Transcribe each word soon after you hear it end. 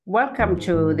Welcome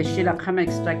to the Sheila Kama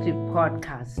Extractive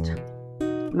Podcast.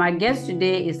 My guest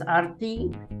today is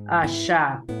Aarti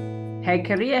Shah. Her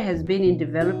career has been in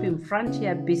developing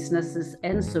frontier businesses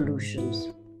and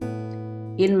solutions.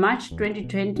 In March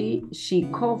 2020, she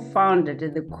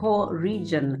co-founded the Core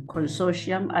Region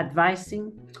Consortium,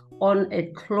 advising on a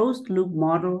closed-loop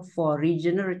model for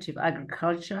regenerative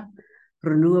agriculture,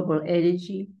 renewable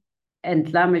energy,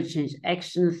 and climate change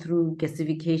action through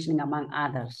gasification, among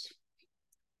others.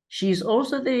 She is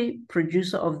also the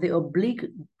producer of the Oblique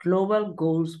Global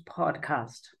Goals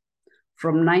podcast.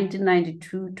 From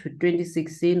 1992 to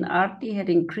 2016, Aarti had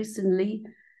increasingly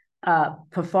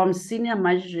performed senior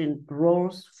management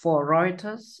roles for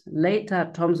Reuters, later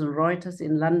Thomson Reuters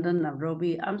in London,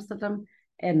 Nairobi, Amsterdam,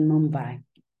 and Mumbai.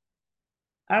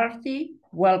 Aarti,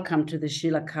 welcome to the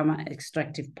Sheila Kama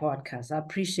Extractive Podcast. I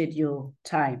appreciate your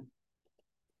time.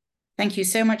 Thank you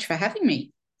so much for having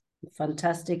me.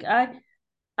 Fantastic.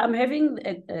 I'm having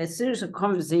a series of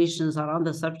conversations around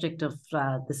the subject of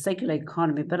the circular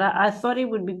economy, but I thought it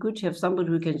would be good to have somebody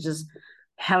who can just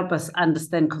help us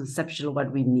understand conceptually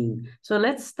what we mean. So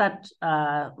let's start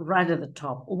right at the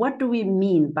top. What do we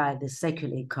mean by the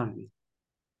circular economy?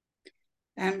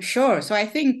 Sure. So I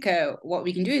think what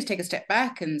we can do is take a step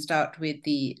back and start with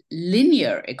the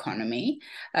linear economy,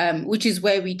 which is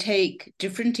where we take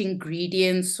different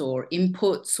ingredients or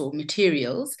inputs or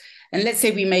materials. And let's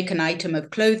say we make an item of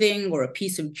clothing or a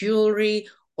piece of jewelry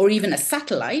or even a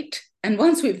satellite. And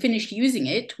once we've finished using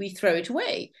it, we throw it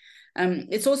away.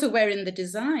 It's also where in the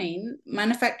design,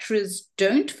 manufacturers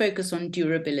don't focus on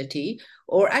durability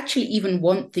or actually even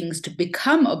want things to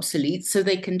become obsolete so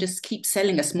they can just keep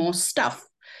selling us more stuff.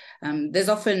 There's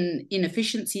often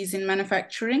inefficiencies in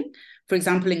manufacturing. For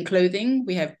example, in clothing,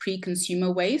 we have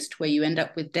pre-consumer waste where you end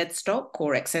up with dead stock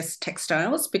or excess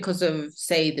textiles because of,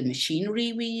 say, the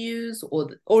machinery we use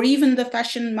or even the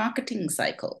fashion marketing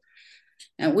cycle.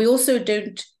 We also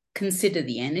don't consider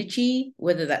the energy,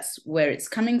 whether that's where it's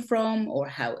coming from or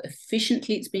how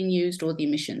efficiently it's being used or the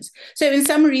emissions. So in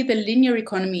summary, the linear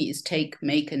economy is take,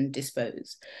 make, and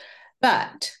dispose.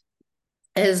 But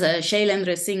as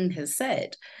Shailendra Singh has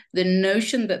said, the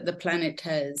notion that the planet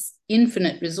has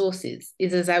infinite resources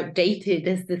is as outdated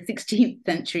as the 16th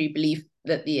century belief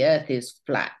that the earth is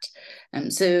flat.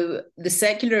 So the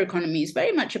circular economy is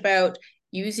very much about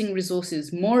using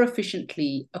resources more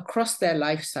efficiently across their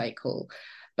life cycle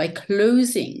by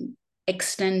closing,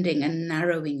 extending, and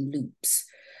narrowing loops.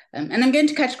 And I'm going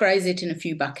to categorize it in a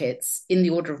few buckets in the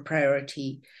order of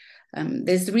priority.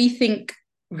 There's rethink,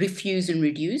 refuse, and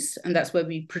reduce, and that's where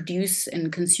we produce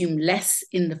and consume less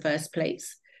in the first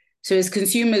place. So as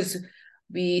consumers,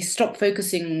 we stop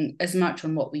focusing as much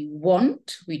on what we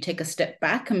want. We take a step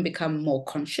back and become more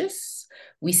conscious.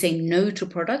 We say no to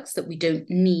products that we don't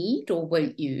need or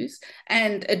won't use.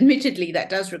 And admittedly, that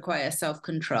does require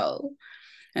self-control.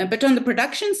 But on the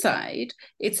production side,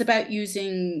 it's about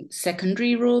using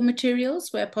secondary raw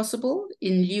materials where possible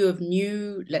in lieu of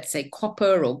new, let's say,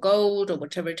 copper or gold or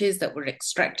whatever it is that we're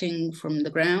extracting from the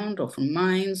ground or from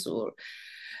mines.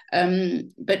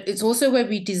 But it's also where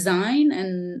we design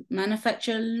and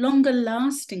manufacture longer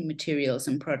lasting materials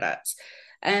and products.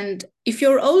 And if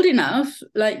you're old enough,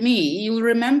 like me, you'll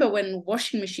remember when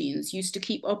washing machines used to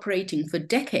keep operating for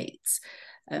decades.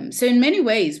 So in many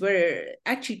ways, we're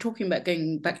actually talking about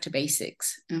going back to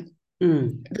basics. So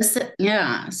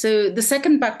the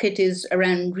second bucket is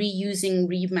around reusing,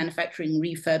 remanufacturing,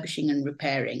 refurbishing, and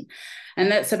repairing. And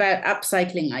that's about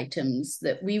upcycling items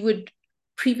that we would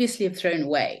previously have thrown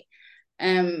away.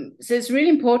 So it's really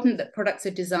important that products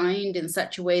are designed in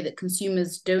such a way that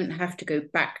consumers don't have to go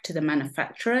back to the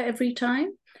manufacturer every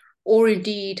time, or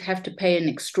indeed have to pay an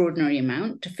extraordinary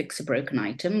amount to fix a broken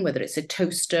item, whether it's a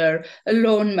toaster, a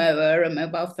lawnmower, a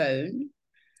mobile phone.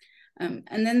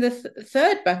 And then the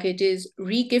third bucket is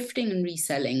regifting and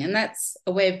reselling, and that's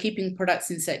a way of keeping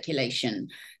products in circulation.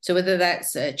 So whether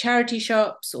that's charity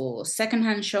shops or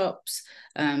secondhand shops,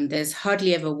 there's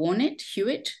Hardly Ever Worn It,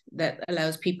 Hewitt, that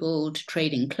allows people to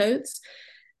trade in clothes.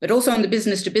 But also on the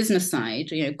business-to-business side,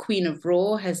 Queen of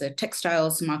Raw has a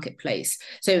textiles marketplace.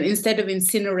 So instead of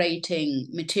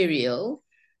incinerating material,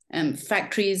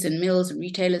 factories and mills and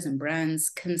retailers and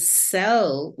brands can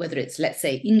sell, whether it's, let's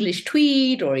say, English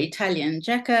tweed or Italian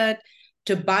jacquard,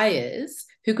 to buyers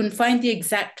who can find the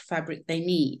exact fabric they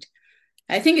need.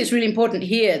 I think it's really important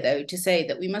here, though, to say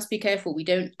that we must be careful we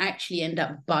don't actually end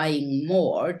up buying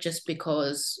more just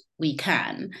because we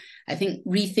can. I think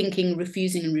rethinking,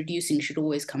 refusing, and reducing should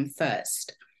always come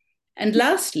first. And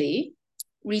lastly,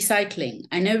 recycling.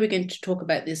 I know we're going to talk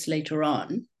about this later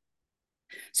on.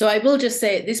 So I will just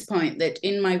say at this point that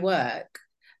in my work,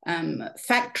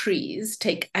 factories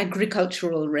take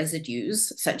agricultural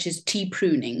residues, such as tea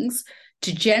prunings,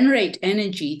 to generate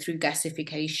energy through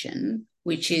gasification,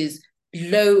 which is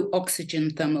low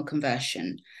oxygen thermal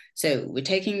conversion. So we're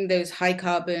taking those high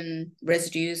carbon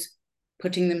residues,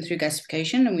 putting them through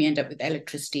gasification, and we end up with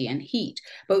electricity and heat.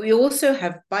 But we also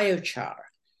have biochar,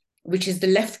 which is the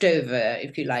leftover,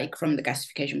 if you like, from the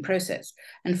gasification process.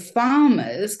 And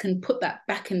farmers can put that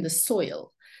back in the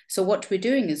soil. So what we're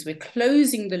doing is we're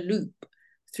closing the loop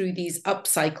through these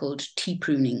upcycled tea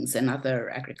prunings and other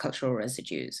agricultural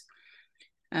residues.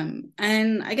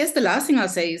 And I guess the last thing I'll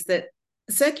say is that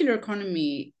circular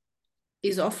economy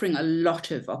is offering a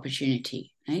lot of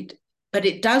opportunity, right? But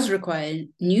it does require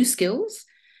new skills.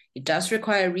 It does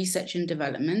require research and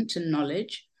development and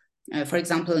knowledge, for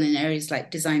example, in areas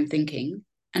like design thinking.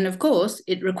 And of course,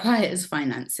 it requires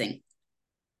financing.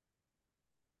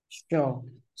 Sure.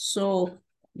 So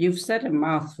you've said a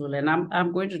mouthful, and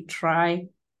I'm going to try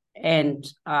and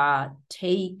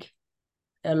take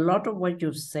a lot of what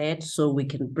you've said so we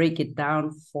can break it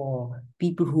down for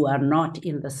people who are not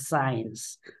in the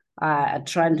science,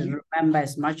 trying to remember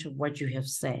as much of what you have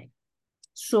said.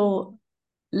 So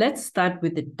let's start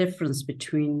with the difference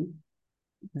between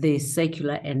the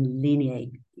secular and linear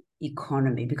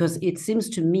economy, because it seems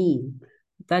to me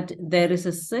that there is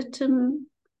a certain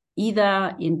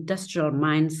either industrial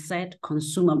mindset,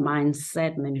 consumer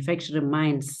mindset, manufacturing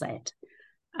mindset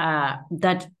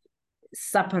that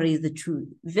separates the two.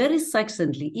 Very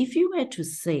succinctly, if you were to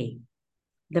say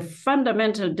the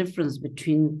fundamental difference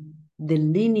between the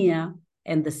linear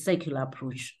and the secular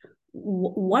approach,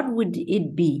 what would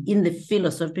it be in the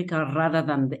philosophical rather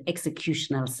than the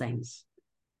executional sense?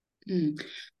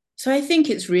 So I think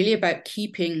it's really about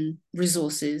keeping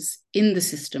resources in the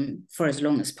system for as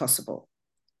long as possible,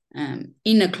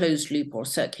 in a closed loop or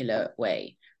circular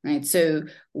way, right? So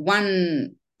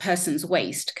one person's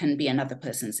waste can be another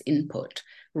person's input,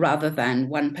 rather than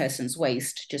one person's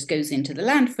waste just goes into the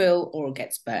landfill or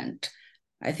gets burnt.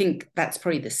 I think that's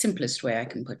probably the simplest way I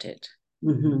can put it.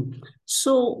 Mm-hmm.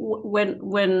 So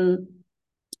when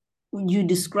you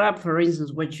describe, for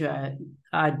instance, what you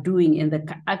are doing in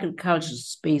the agriculture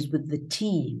space with the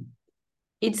tea,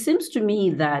 it seems to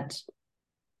me that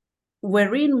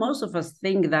wherein most of us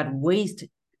think that waste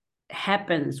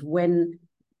happens when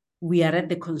we are at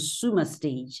the consumer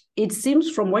stage, it seems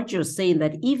from what you're saying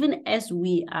that even as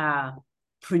we are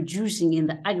producing in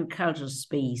the agricultural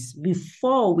space,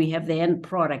 before we have the end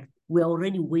product, we're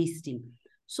already wasting.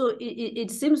 So it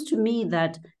seems to me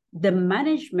that the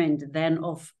management then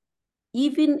of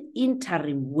even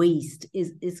interim waste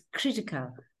is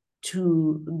critical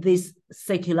to this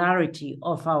circularity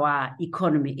of our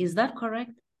economy. Is that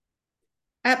correct?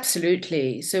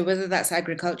 Absolutely. So whether that's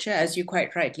agriculture, as you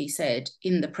quite rightly said,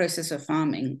 in the process of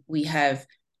farming, we have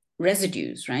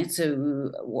residues, right?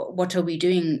 So what are we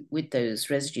doing with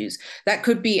those residues? That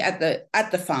could be at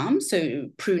the farm, so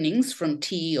prunings from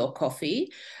tea or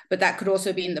coffee, but that could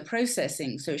also be in the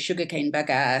processing, so sugarcane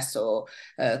bagasse or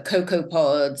cocoa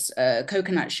pods,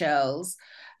 coconut shells.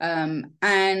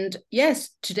 And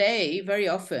yes, today, very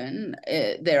often,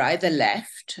 they're either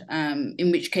left,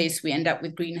 in which case we end up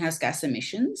with greenhouse gas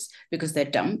emissions because they're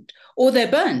dumped, or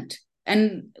they're burnt,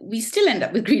 and we still end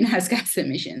up with greenhouse gas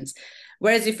emissions.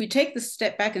 Whereas if we take the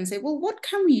step back and say, well, what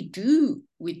can we do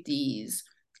with these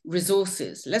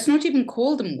resources? Let's not even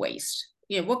call them waste.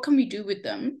 What can we do with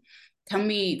them? Can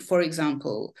we, for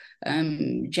example,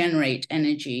 generate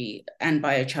energy and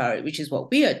biochar, which is what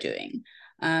we are doing?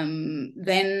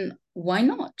 Then why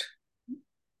not?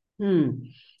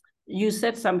 You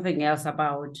said something else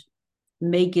about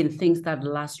making things that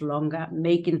last longer,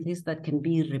 making things that can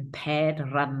be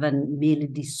repaired rather than merely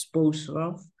disposed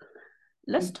of.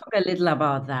 Let's talk a little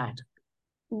about that.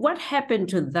 What happened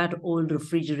to that old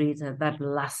refrigerator that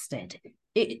lasted?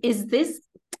 Is this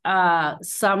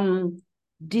some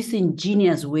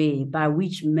disingenuous way by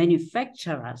which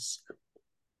manufacturers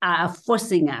are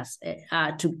forcing us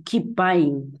to keep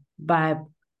buying by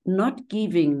not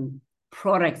giving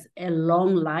products a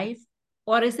long life?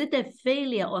 Or is it a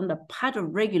failure on the part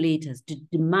of regulators to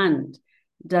demand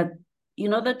that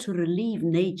in order to relieve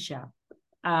nature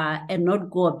and not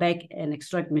go back and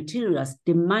extract materials,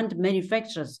 demand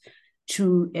manufacturers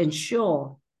to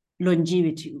ensure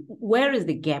longevity? Where is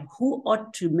the gap? Who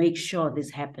ought to make sure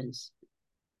this happens?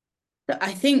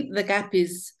 I think the gap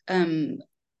is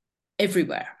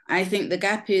everywhere. I think the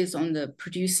gap is on the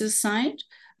producer's side,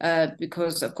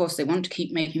 because, of course, they want to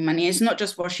keep making money. It's not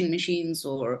just washing machines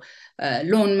or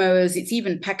lawnmowers, it's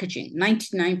even packaging.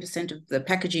 99% of the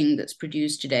packaging that's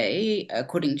produced today,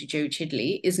 according to Joe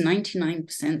Chidley, is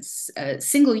 99%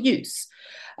 single use.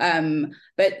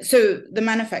 But so the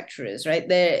manufacturers, right?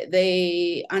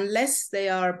 They unless they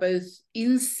are both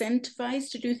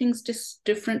incentivized to do things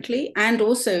differently and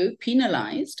also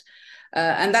penalized,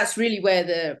 and that's really where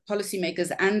the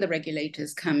policymakers and the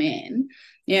regulators come in.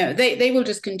 They will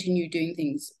just continue doing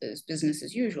things as business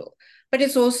as usual. But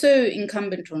it's also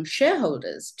incumbent on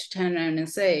shareholders to turn around and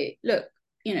say, look,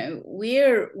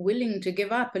 we're willing to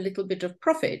give up a little bit of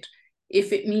profit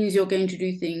if it means you're going to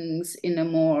do things in a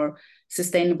more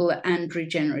sustainable and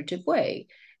regenerative way.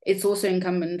 It's also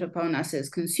incumbent upon us as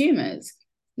consumers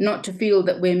not to feel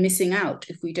that we're missing out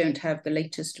if we don't have the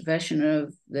latest version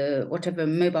of the whatever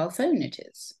mobile phone it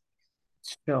is.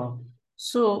 Sure.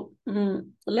 So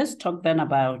let's talk then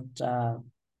about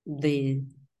the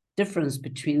difference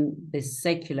between the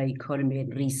circular economy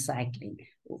and recycling.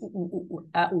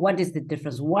 What is the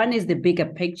difference? One is the bigger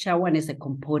picture, one is a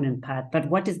component part, but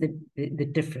what is the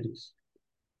difference?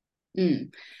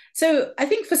 So I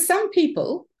think for some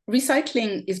people,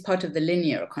 recycling is part of the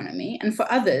linear economy, and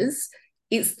for others,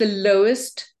 it's the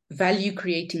lowest value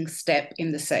creating step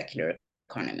in the circular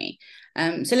economy.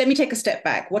 So let me take a step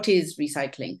back. What is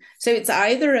recycling? So it's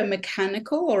either a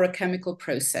mechanical or a chemical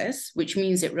process, which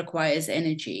means it requires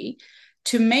energy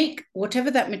to make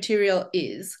whatever that material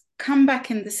is come back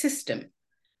in the system.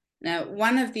 Now,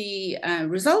 one of the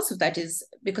results of that is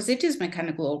because it is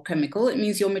mechanical or chemical, it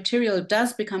means your material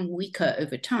does become weaker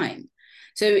over time.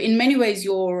 So in many ways,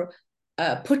 you're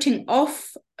putting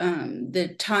off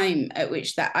the time at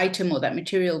which that item or that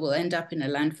material will end up in a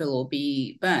landfill or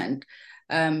be burned.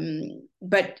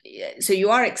 But so you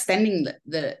are extending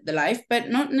the life, but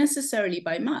not necessarily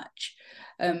by much.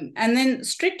 And then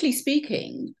strictly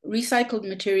speaking, recycled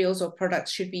materials or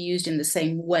products should be used in the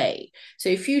same way. So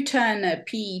if you turn a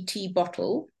PET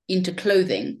bottle into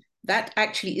clothing, that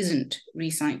actually isn't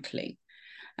recycling.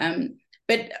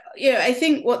 But I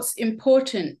think what's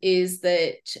important is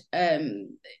that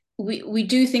we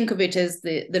do think of it as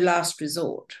the last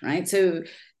resort, right? So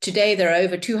today there are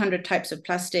over 200 types of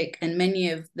plastic, and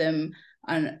many of them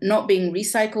are not being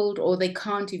recycled, or they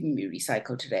can't even be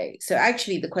recycled today. So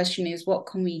actually the question is, what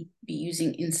can we be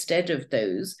using instead of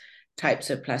those types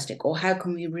of plastic, or how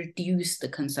can we reduce the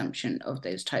consumption of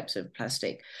those types of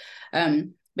plastic?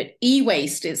 But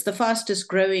e-waste is the fastest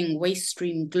growing waste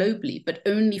stream globally, but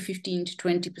only 15 to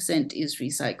 20% is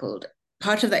recycled.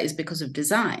 Part of that is because of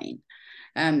design.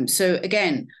 So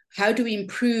again, how do we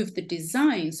improve the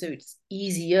design so it's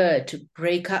easier to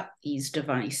break up these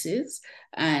devices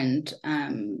and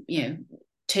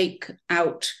take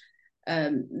out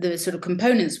the sort of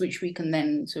components which we can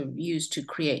then sort of use to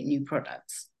create new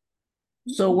products?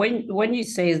 So when you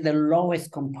say is the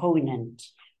lowest component,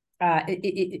 by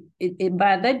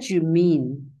that you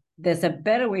mean there's a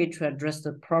better way to address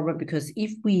the problem, because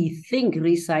if we think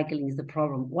recycling is the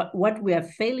problem, what we are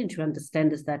failing to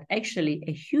understand is that actually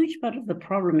a huge part of the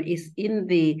problem is in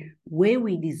the way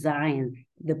we design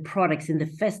the products in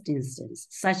the first instance,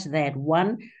 such that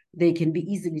one, they can be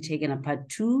easily taken apart,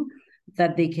 two,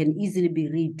 that they can easily be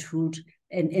retooled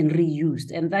and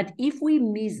reused. And that if we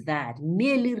miss that,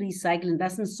 merely recycling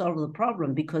doesn't solve the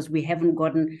problem because we haven't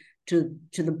gotten to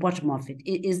the bottom of it.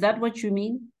 Is that what you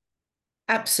mean?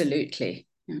 Absolutely.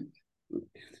 Yeah.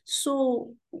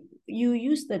 So you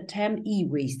use the term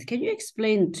e-waste. Can you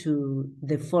explain to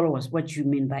the followers what you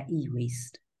mean by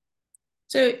e-waste?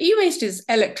 So e-waste is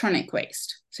electronic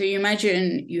waste. So you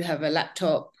imagine you have a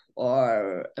laptop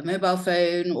or a mobile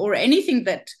phone or anything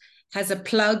that has a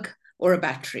plug or a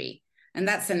battery, and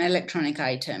that's an electronic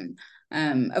item.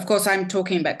 Of course, I'm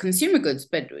talking about consumer goods,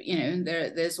 but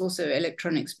there's also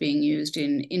electronics being used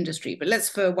in industry. But let's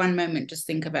for one moment just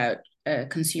think about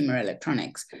consumer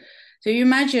electronics. So you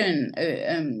imagine,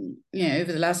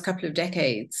 over the last couple of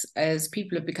decades, as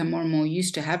people have become more and more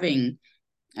used to having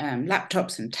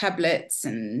laptops and tablets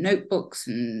and notebooks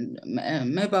and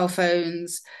mobile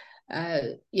phones,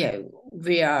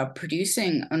 we are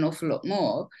producing an awful lot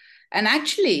more. And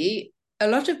actually, a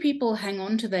lot of people hang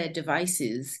on to their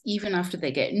devices even after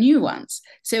they get new ones.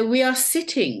 So we are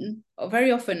sitting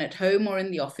very often at home or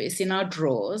in the office in our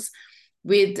drawers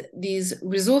with these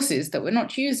resources that we're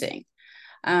not using.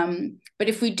 But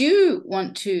if we do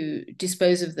want to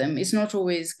dispose of them, it's not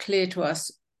always clear to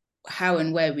us how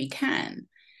and where we can.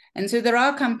 And so there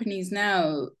are companies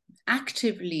now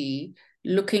actively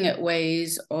looking at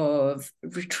ways of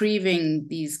retrieving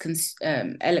these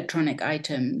electronic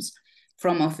items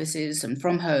from offices and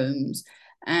from homes,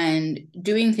 and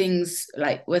doing things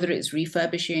like whether it's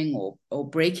refurbishing or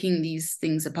breaking these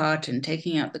things apart and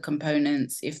taking out the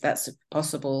components, if that's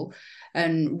possible,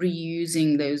 and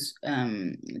reusing those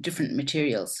different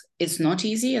materials. It's not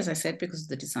easy, as I said, because of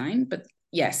the design, but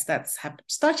yes, that's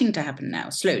starting to happen now,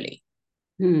 slowly.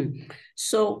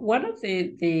 So one of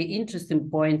the interesting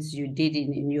points you did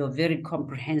in your very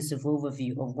comprehensive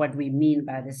overview of what we mean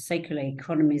by the circular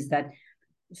economy is that,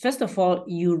 first of all,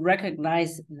 you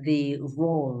recognize the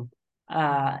role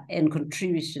and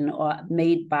contribution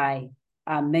made by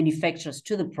manufacturers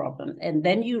to the problem. And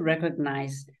then you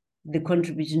recognize the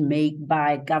contribution made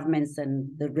by governments and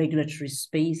the regulatory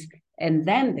space, and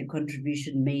then the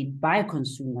contribution made by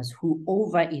consumers who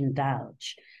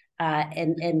overindulge.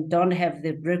 And don't have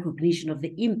the recognition of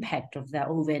the impact of their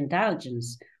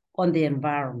overindulgence on the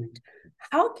environment.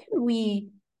 How can we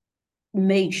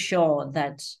make sure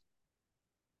that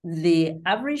the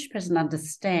average person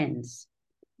understands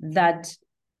that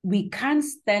we can't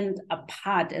stand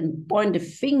apart and point a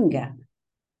finger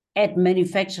at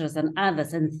manufacturers and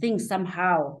others and think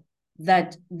somehow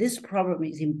that this problem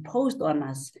is imposed on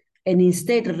us, and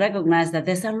instead recognize that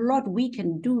there's a lot we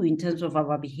can do in terms of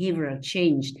our behavioral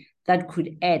change that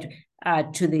could add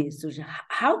to this?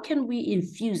 How can we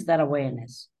infuse that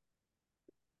awareness?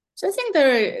 So I think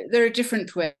there are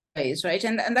different ways, right?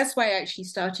 And that's why I actually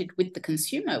started with the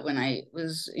consumer when I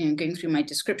was going through my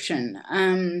description.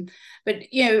 But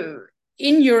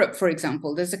in Europe, for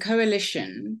example, there's a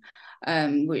coalition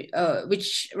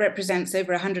which represents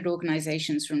over 100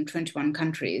 organizations from 21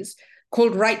 countries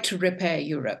called Right to Repair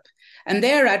Europe. And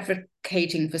they're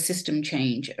advocating for system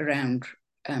change around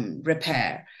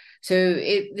repair. So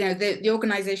the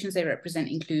organizations they represent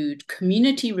include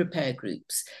community repair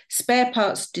groups, spare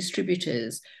parts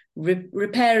distributors,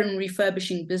 repair and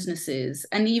refurbishing businesses,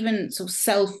 and even sort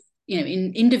of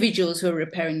individuals who are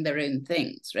repairing their own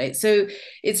things, right? So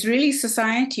it's really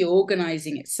society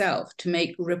organizing itself to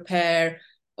make repair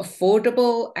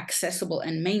affordable, accessible,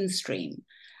 and mainstream.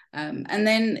 And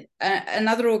then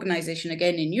another organization,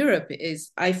 again in Europe,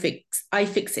 is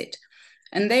iFixit.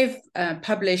 And they've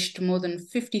published more than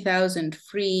 50,000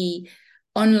 free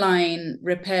online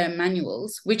repair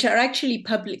manuals, which are actually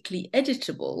publicly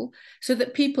editable so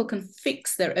that people can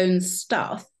fix their own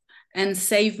stuff and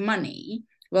save money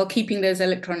while keeping those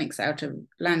electronics out of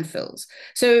landfills.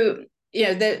 So,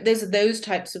 there's those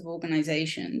types of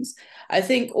organizations. I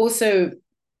think also,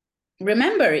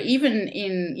 remember, even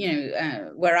in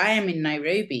where I am in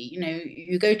Nairobi,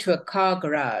 you go to a car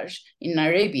garage in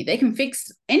Nairobi, they can fix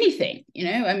anything.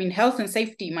 I mean, health and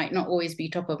safety might not always be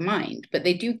top of mind, but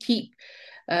they do keep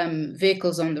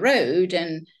vehicles on the road.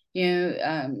 And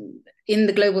in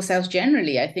the global south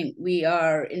generally, I think we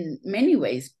are in many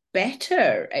ways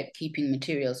better at keeping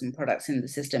materials and products in the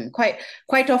system. Quite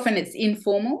often it's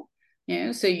informal.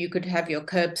 So you could have your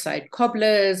curbside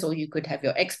cobblers, or you could have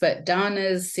your expert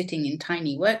darners sitting in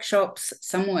tiny workshops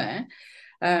somewhere.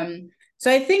 So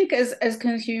I think as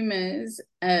consumers,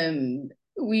 we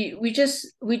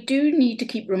do need to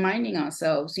keep reminding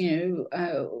ourselves, when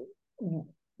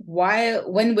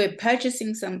we're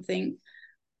purchasing something,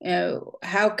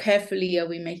 how carefully are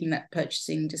we making that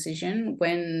purchasing decision?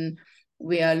 When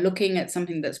we are looking at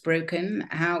something that's broken,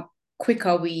 how quick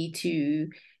are we to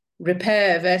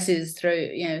repair versus throw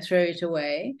it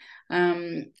away?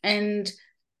 And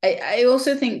I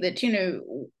also think that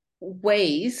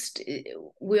waste,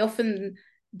 we often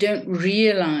don't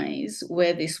realize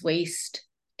where this waste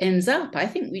ends up. I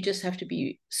think we just have to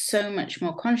be so much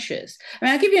more conscious. I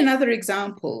mean, I'll give you another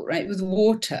example, right? With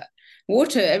water,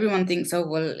 everyone thinks, oh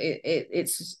well,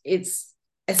 it's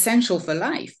essential for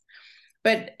life.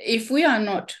 But if we are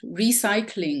not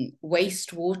recycling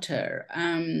wastewater,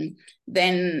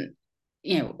 then,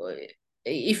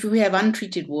 if we have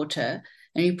untreated water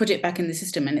and you put it back in the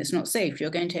system and it's not safe,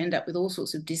 you're going to end up with all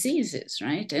sorts of diseases,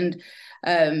 right? And,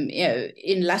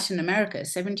 in Latin America,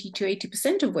 70 to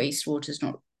 80% of wastewater is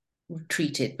not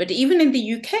treated. But even in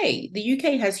the UK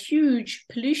has huge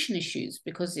pollution issues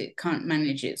because it can't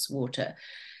manage its water.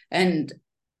 And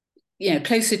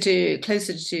closer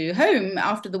to home,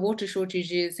 after the water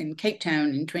shortages in Cape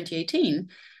Town in 2018,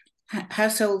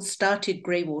 households started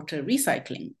grey water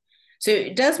recycling. So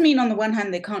it does mean, on the one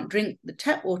hand, they can't drink the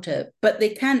tap water, but they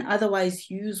can otherwise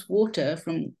use water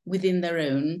from within their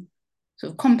own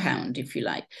sort of compound, if you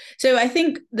like. So I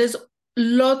think there's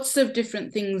lots of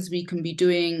different things we can be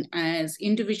doing as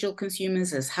individual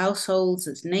consumers, as households,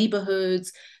 as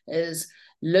neighborhoods, as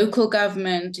local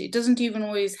government. It doesn't even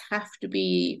always have to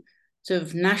be sort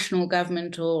of national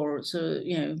government or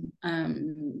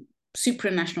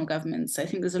supranational governments. I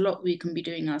think there's a lot we can be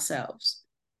doing ourselves.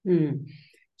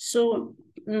 So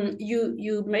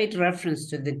you made reference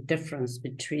to the difference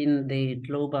between the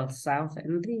global south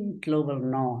and the global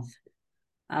north,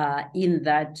 in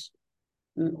that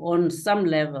on some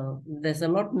level there's a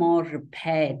lot more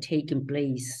repair taking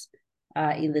place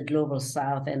in the global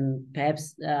south, and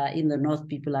perhaps in the north,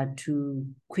 people are too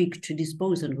quick to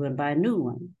dispose and go and buy a new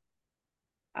one.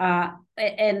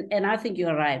 And I think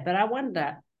you're right, but I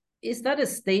wonder, is that a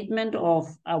statement of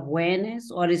awareness,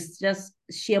 or is just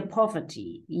sheer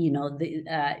poverty? You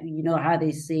know how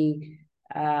they say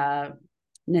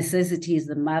necessity is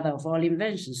the mother of all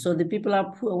inventions. So the people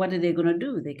are poor. What are they going to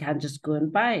do? They can't just go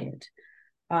and buy it.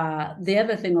 The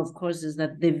other thing, of course, is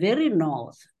that the very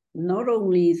north not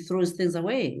only throws things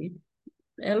away,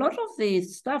 a lot of the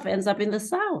stuff ends up in the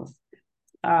south,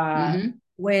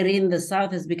 wherein the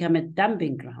south has become a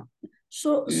dumping ground.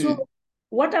 So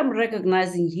what I'm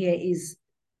recognizing here is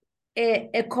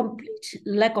a complete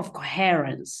lack of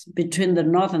coherence between the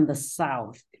north and the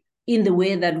south in the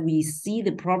way that we see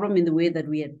the problem, in the way that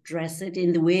we address it,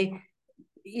 in the way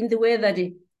that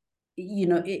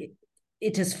it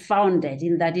is founded,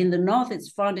 in that in the north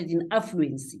it's founded in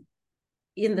affluency,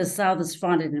 in the south it's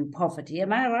founded in poverty.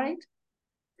 Am I right?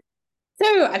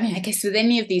 So, I mean, I guess with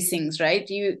any of these things, right,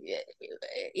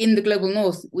 in the global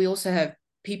north, we also have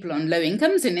people on low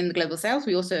incomes, and in the global south,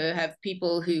 we also have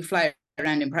people who fly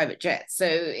around in private jets.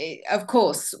 So, of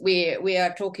course,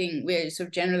 we're sort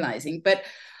of generalizing, but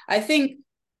I think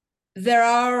there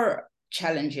are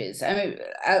challenges. I mean,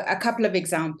 a couple of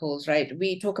examples, right?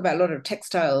 We talk about a lot of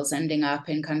textiles ending up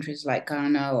in countries like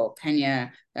Ghana or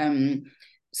Kenya,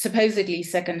 supposedly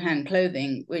secondhand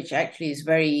clothing, which actually is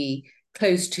very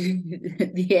close to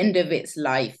the end of its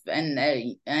life, and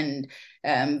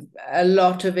a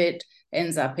lot of it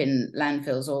ends up in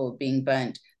landfills or being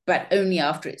burnt, but only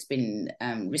after it's been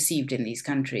received in these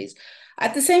countries.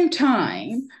 At the same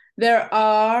time, there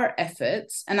are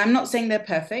efforts, and I'm not saying they're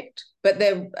perfect, but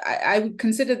I would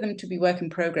consider them to be work in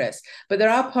progress. But there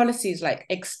are policies like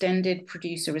extended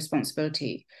producer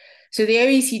responsibility. So the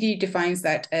OECD defines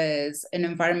that as an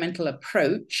environmental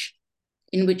approach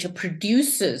in which a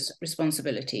producer's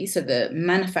responsibility, so the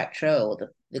manufacturer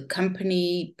or the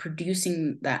company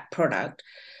producing that product,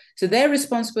 so their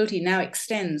responsibility now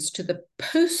extends to the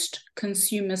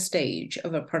post-consumer stage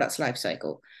of a product's life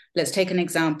cycle. Let's take an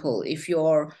example. If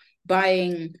you're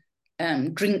buying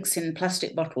drinks in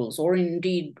plastic bottles, or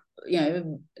indeed,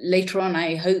 later on,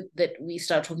 I hope that we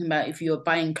start talking about if you're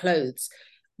buying clothes,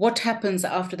 what happens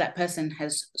after that person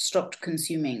has stopped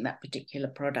consuming that particular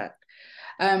product?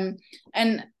 And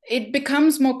it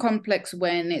becomes more complex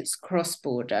when it's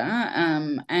cross-border,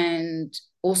 and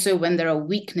also when there are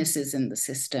weaknesses in the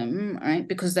system, right?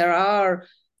 Because there are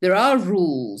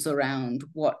rules around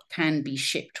what can be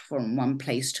shipped from one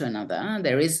place to another.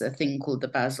 There is a thing called the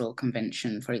Basel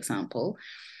Convention, for example.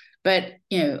 But,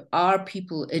 are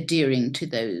people adhering to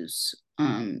those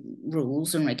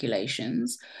rules and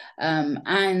regulations?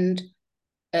 And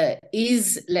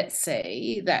is, let's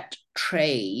say, that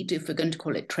trade, if we're going to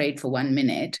call it trade for 1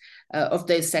 minute, of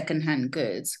those secondhand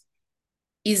goods,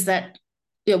 is that,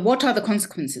 what are the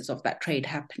consequences of that trade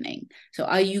happening? So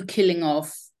are you killing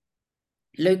off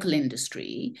local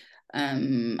industry,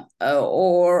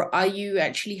 or are you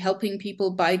actually helping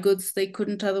people buy goods they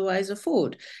couldn't otherwise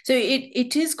afford? So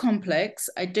it is complex.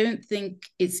 I don't think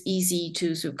it's easy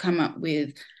to sort of come up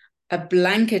with a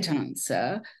blanket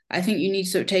answer. I think you need to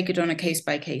sort of take it on a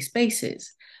case-by-case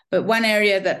basis. But one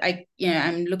area that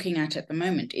I'm looking at the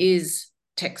moment is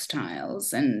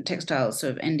textiles, and textiles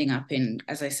sort of ending up in,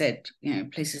 as I said,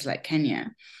 places like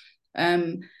Kenya.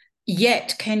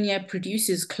 Yet Kenya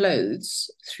produces clothes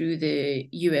through the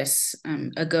US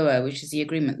AGOA, which is the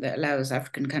agreement that allows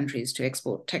African countries to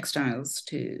export textiles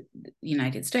to the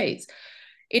United States.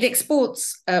 It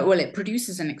exports, it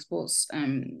produces and exports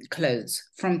clothes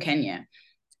from Kenya.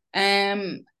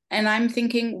 And I'm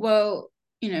thinking, well,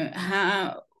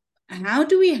 how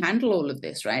do we handle all of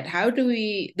this, right?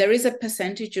 There is a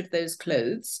percentage of those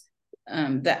clothes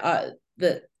that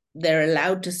they're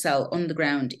allowed to sell on the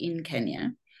ground in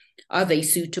Kenya. Are they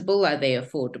suitable? Are they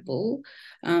affordable?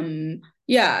 I mean,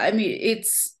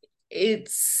 it's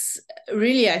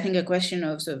really, I think, a question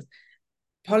of sort of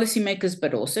policymakers,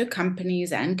 but also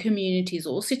companies and communities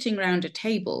all sitting around a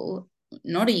table,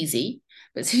 not easy,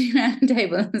 but sitting around a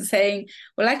table and saying,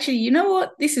 well, actually, you know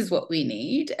what? This is what we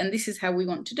need, and this is how we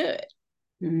want to do it.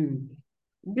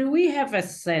 Do we have a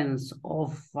sense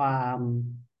of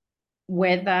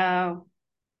whether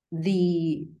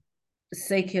the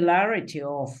secularity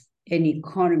of an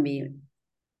economy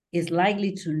is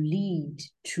likely to lead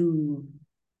to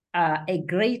a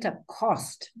greater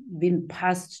cost being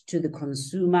passed to the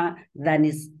consumer than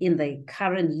is in the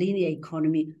current linear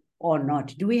economy or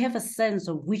not? Do we have a sense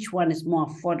of which one is more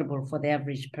affordable for the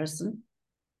average person?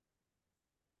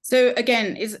 So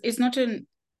again, it's not an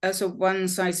a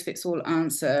one-size-fits-all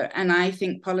answer, and I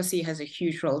think policy has a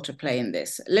huge role to play in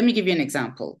this. Let me give you an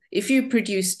example. If you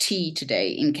produce tea today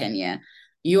in Kenya,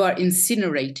 you are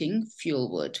incinerating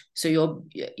fuel wood. So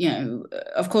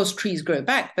of course, trees grow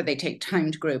back, but they take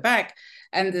time to grow back.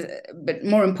 But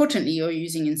more importantly, you're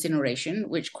using incineration,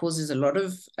 which causes a lot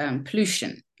of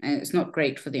pollution, and it's not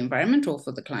great for the environment or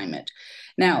for the climate.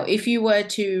 Now, if you were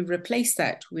to replace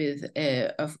that with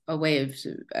a way of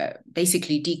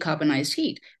basically decarbonized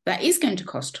heat, that is going to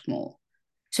cost more.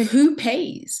 So who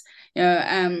pays?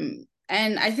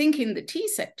 And I think in the tea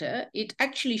sector, it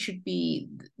actually should be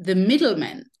the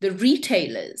middlemen, the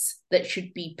retailers that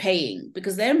should be paying,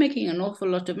 because they're making an awful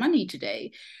lot of money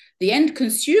today. The end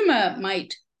consumer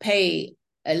might pay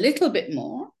a little bit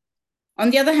more. On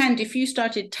the other hand, if you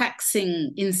started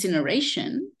taxing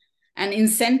incineration and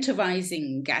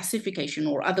incentivizing gasification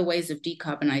or other ways of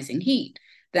decarbonizing heat,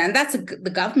 then that's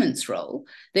the government's role.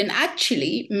 Then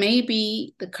actually,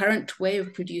 maybe the current way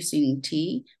of producing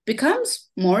tea becomes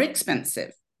more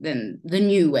expensive than the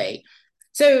new way.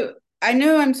 So I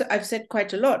know I've said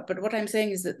quite a lot, but what I'm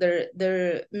saying is that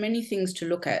there are many things to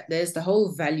look at. There's the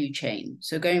whole value chain.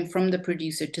 So going from the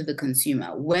producer to the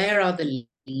consumer, where are the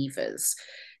levers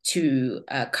to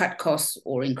cut costs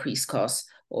or increase costs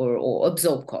or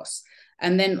absorb costs?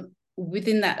 And then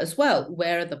within that as well,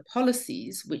 where are the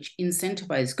policies which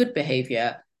incentivize good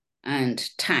behavior and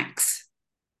tax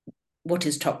what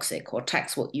is toxic or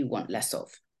tax what you want less of?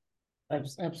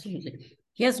 Absolutely.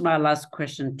 Here's my last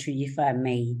question to you, if I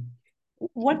may.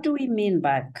 What do we mean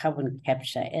by carbon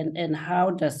capture, and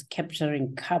how does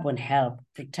capturing carbon help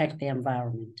protect the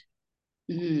environment?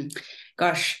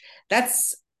 Gosh,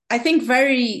 that's, I think,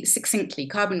 very succinctly,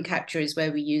 carbon capture is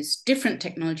where we use different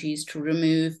technologies to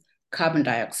remove carbon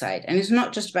dioxide. And it's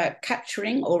not just about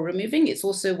capturing or removing, it's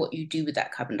also what you do with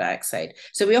that carbon dioxide.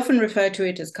 So we often refer to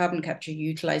it as carbon capture,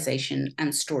 utilization,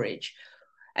 and storage.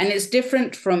 And it's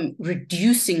different from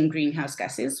reducing greenhouse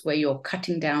gases, where you're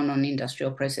cutting down on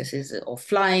industrial processes or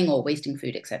flying or wasting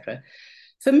food, etc.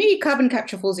 For me, carbon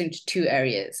capture falls into two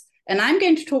areas. And I'm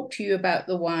going to talk to you about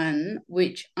the one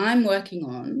which I'm working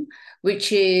on,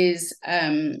 which is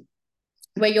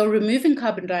where you're removing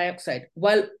carbon dioxide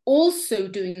while also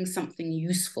doing something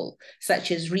useful, such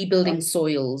as rebuilding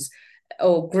soils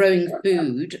or growing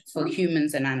food for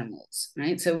humans and animals,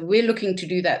 right? So we're looking to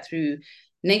do that through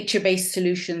nature-based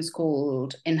solutions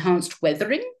called enhanced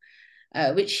weathering,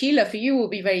 which, Sheila, for you will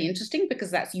be very interesting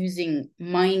because that's using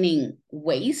mining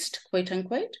waste, quote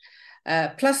unquote,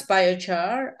 plus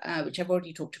biochar, which I've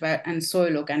already talked about, and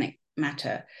soil organic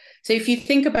matter. So if you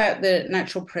think about the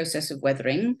natural process of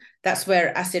weathering, that's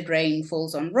where acid rain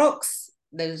falls on rocks,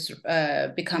 those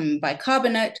become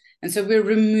bicarbonate, and so we're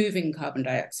removing carbon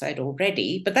dioxide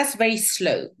already, but that's very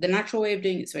slow. The natural way of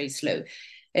doing it is very slow.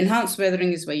 Enhanced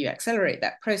weathering is where you accelerate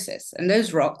that process. And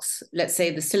those rocks, let's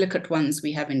say the silicate ones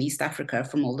we have in East Africa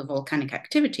from all the volcanic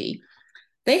activity,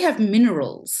 they have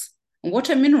minerals. And what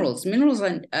are minerals? Minerals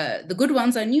are, the good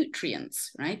ones are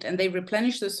nutrients, right? And they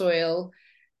replenish the soil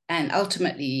and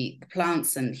ultimately the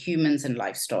plants and humans and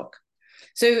livestock.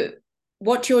 So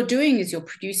what you're doing is you're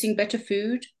producing better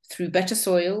food through better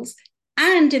soils,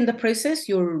 and in the process,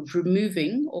 you're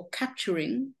removing or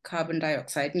capturing carbon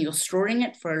dioxide and you're storing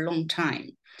it for a long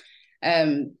time.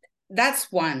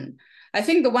 That's one. I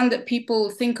think the one that people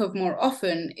think of more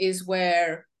often is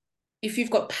where if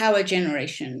you've got power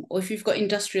generation or if you've got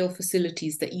industrial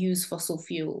facilities that use fossil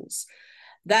fuels,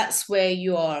 that's where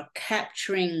you are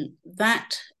capturing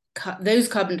those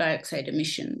carbon dioxide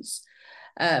emissions.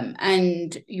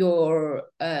 And you're,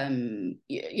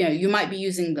 you might be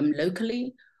using them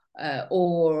locally,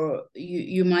 or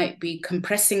you might be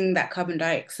compressing that carbon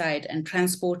dioxide and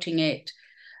transporting it.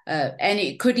 And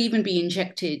it could even be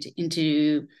injected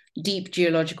into deep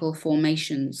geological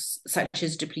formations, such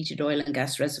as depleted oil and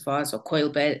gas reservoirs or coal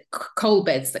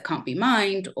beds that can't be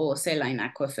mined, or saline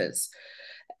aquifers.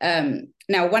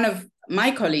 Now, one of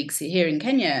my colleagues here in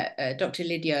Kenya, Dr.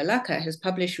 Lydia Alaka, has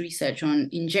published research on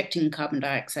injecting carbon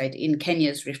dioxide in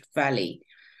Kenya's Rift Valley.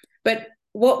 But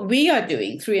what we are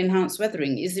doing through enhanced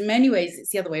weathering is, in many ways,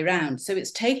 it's the other way around. So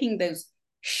it's taking those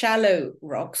shallow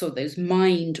rocks or those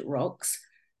mined rocks,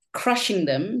 crushing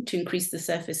them to increase the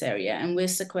surface area, and we're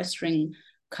sequestering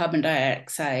carbon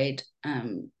dioxide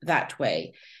that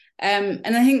way. And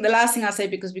I think the last thing I'll say,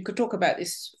 because we could talk about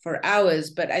this for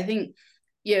hours, but I think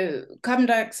carbon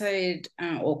dioxide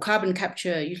or carbon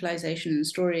capture, utilization and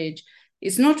storage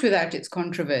is not without its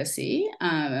controversy,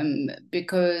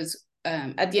 because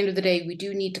at the end of the day, we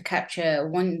do need to capture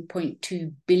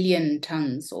 1.2 billion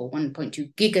tons or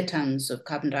 1.2 gigatons of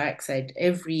carbon dioxide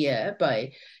every year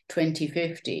by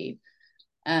 2050.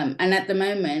 And at the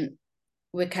moment,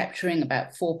 we're capturing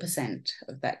about 4%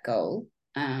 of that goal.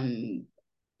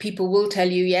 People will tell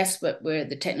you, yes, but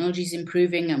the technology is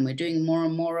improving and we're doing more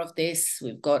and more of this.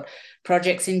 We've got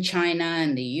projects in China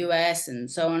and the US and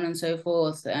so on and so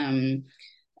forth. And,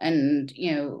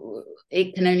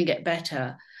 it can only get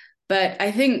better. But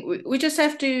I think we just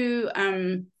have to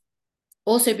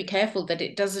also be careful that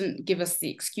it doesn't give us the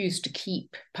excuse to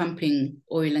keep pumping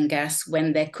oil and gas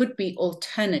when there could be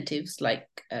alternatives like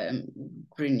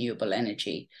renewable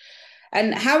energy.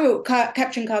 And how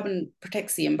capturing carbon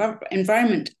protects the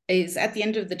environment is, at the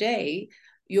end of the day,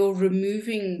 you're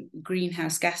removing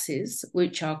greenhouse gases,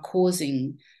 which are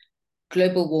causing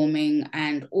global warming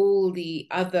and all the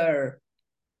other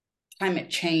climate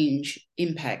change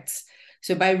impacts.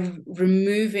 So by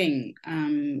removing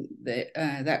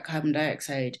that carbon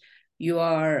dioxide, you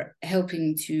are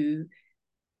helping to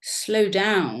slow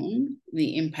down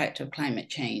the impact of climate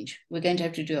change. We're going to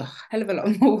have to do a hell of a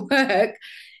lot more work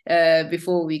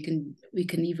before we can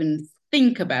even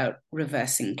think about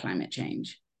reversing climate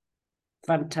change.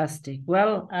 Fantastic.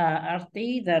 Well,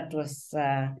 Aarti, that was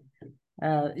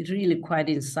really quite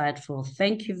insightful.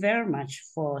 Thank you very much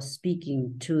for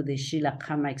speaking to the Sheila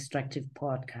Khama Extractive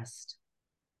Podcast.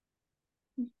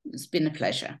 It's been a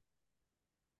pleasure.